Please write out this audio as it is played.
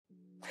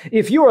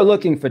If you are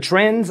looking for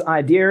trends,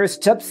 ideas,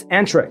 tips,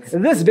 and tricks,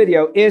 this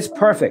video is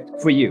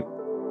perfect for you.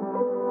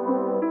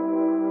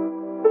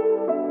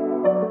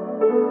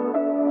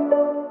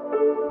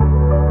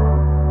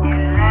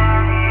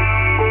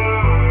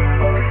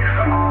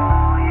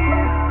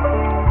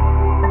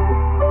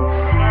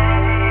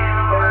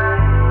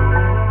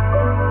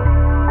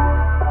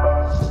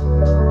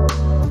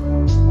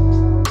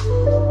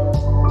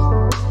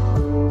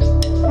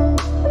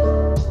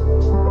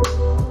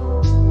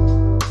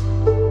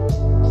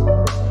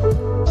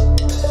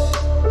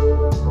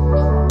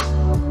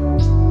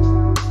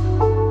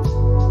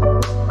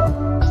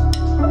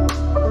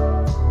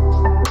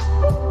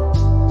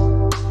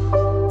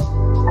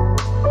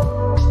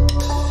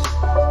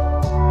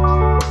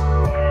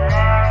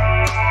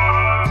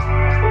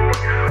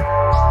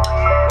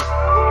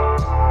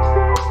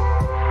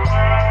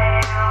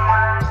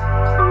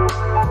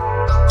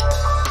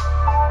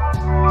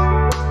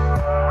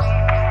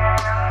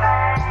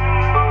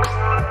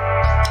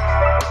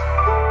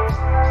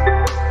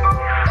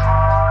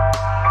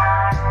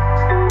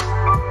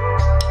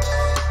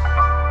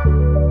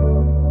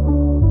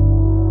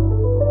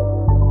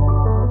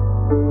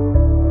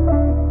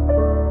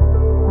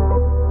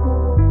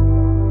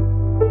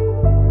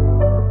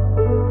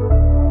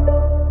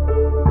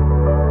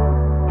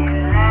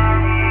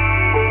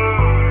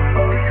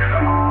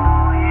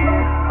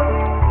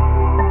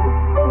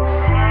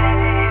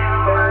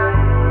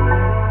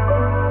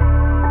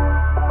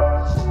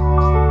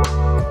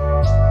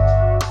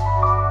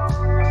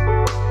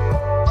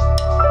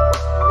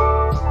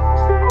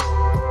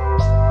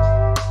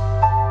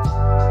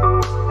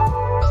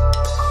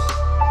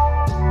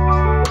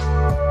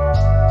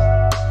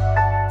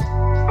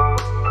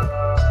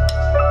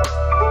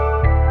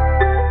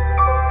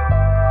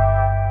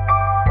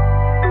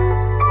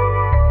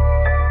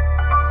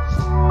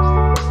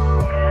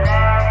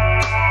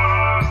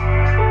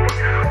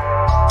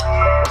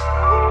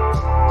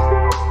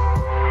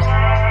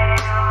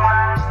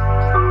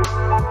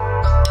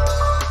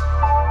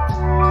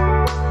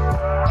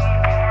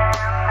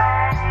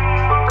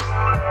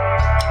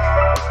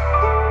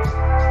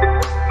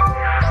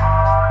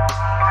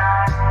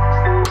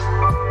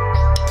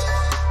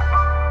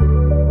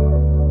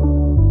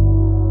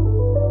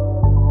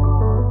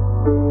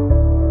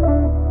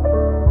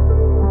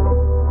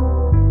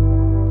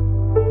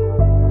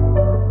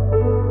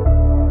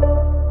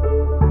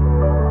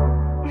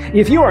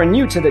 If you are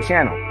new to the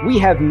channel, we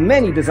have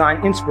many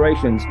design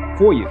inspirations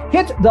for you.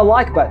 Hit the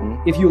like button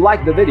if you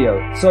like the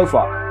video so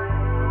far.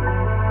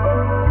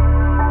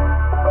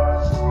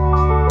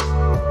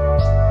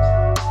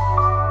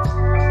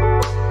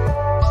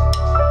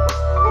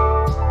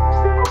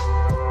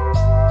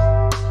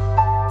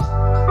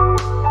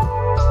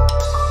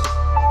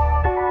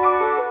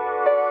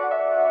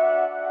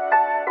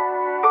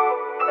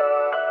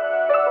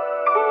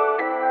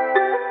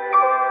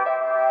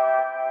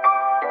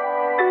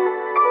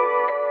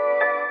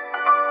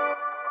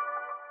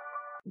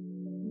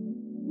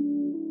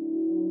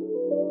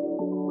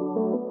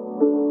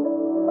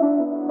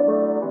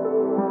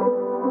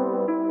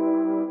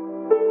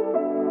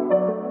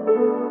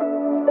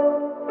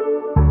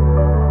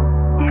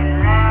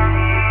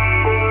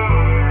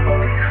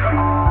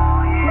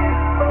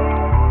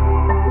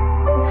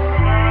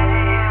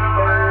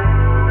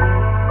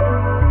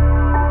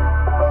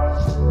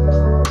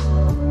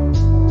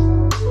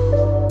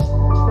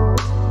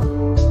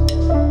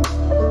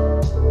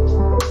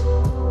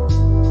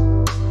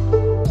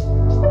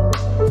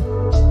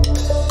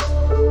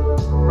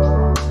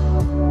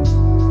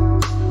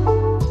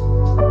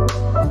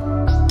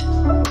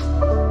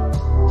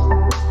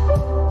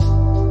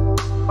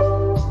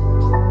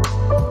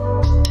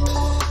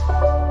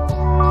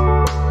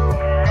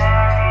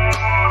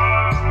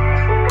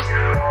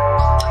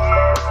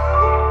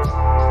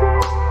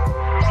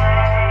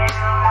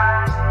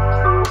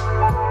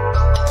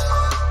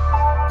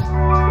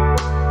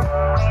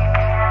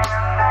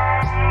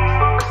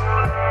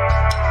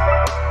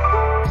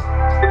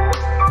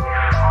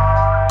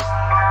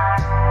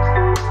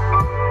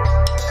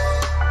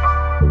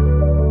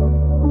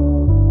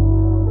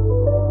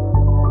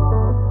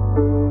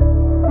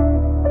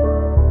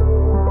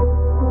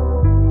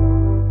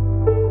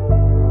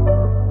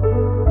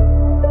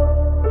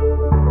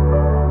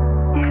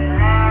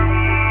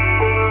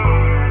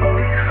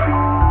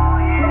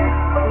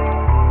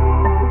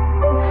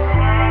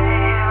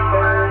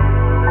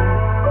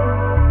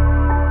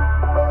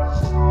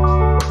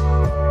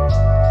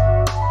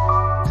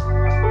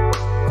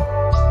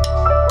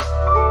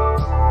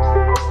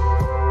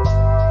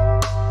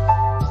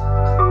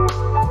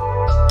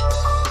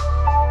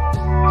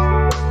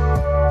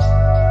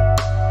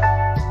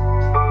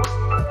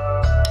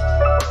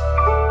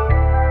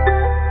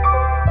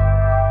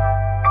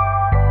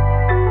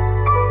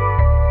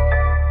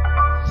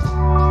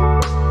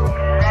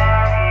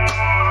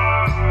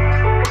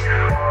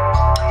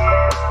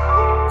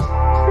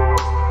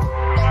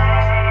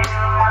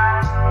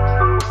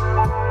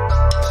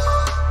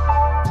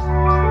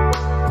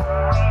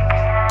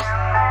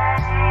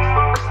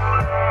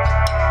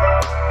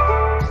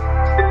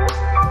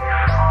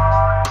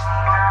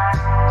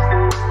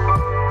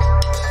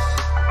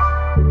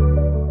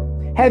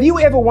 Have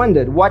you ever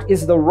wondered what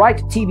is the right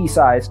TV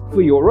size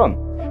for your room?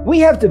 We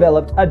have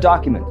developed a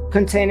document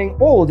containing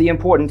all the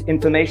important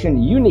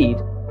information you need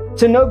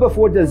to know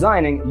before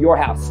designing your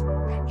house.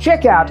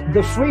 Check out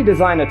the free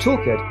designer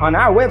toolkit on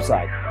our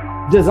website,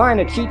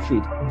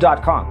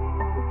 designercheatsheet.com.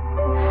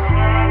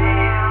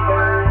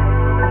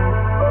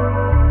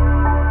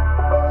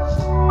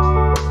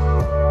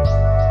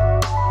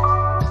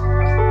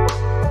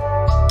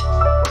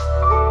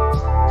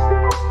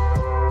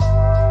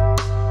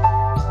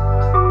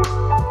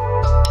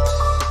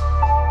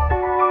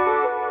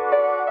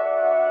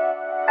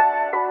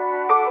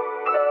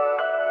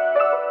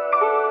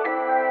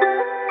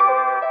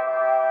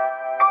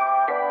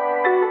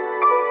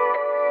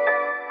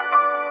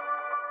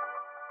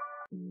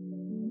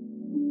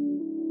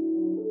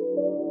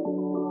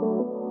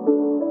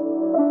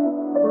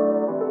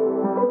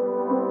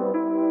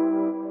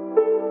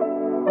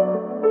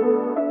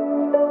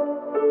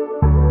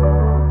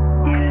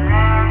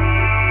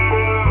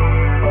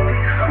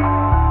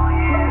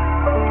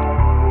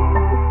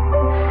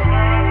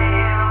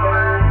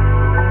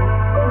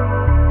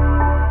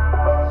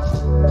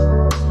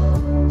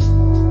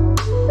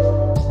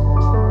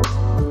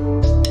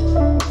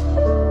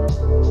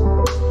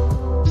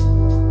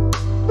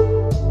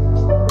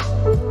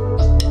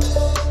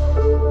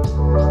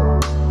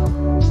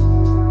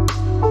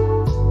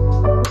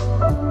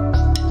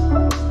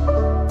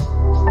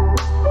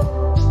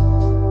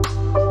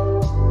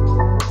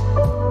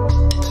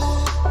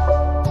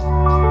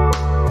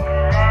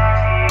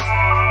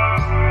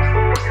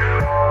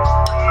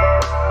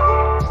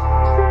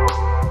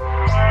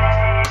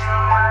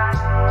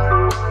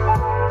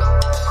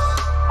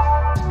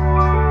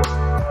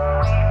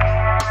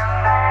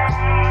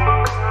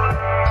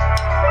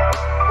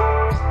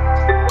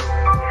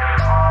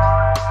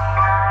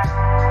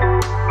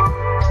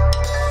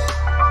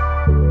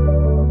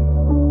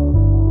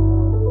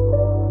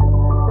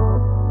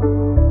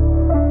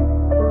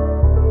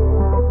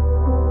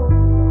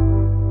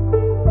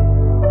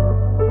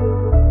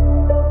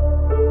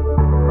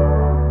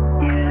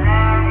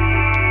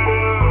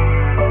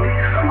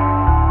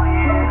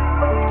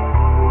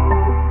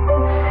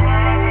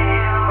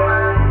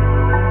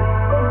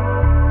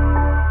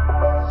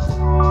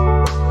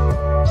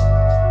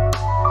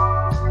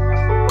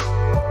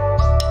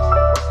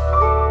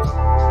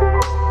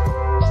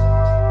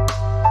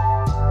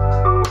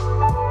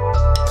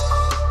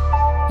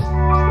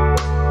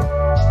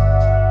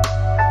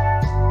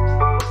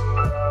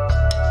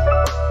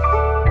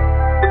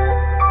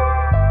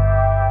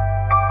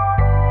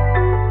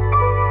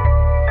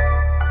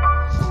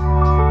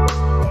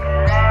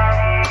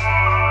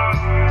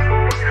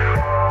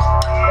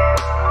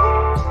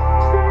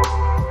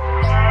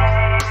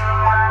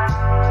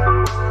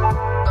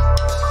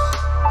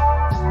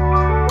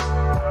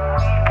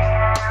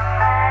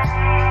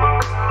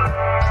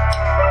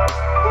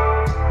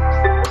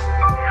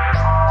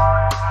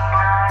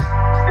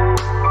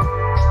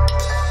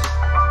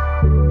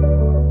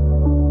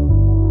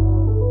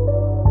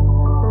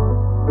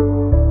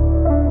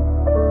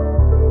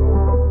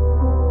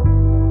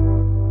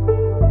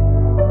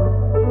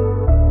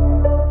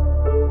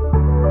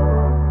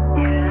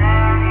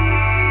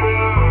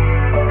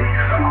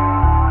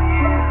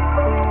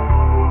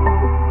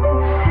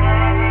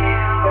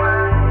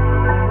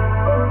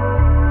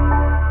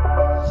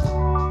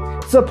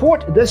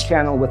 Support this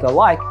channel with a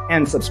like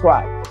and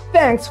subscribe.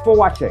 Thanks for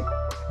watching.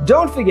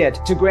 Don't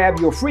forget to grab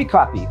your free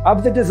copy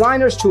of the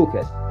Designer's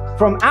Toolkit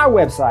from our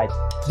website,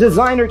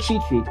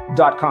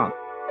 designercheatsheet.com.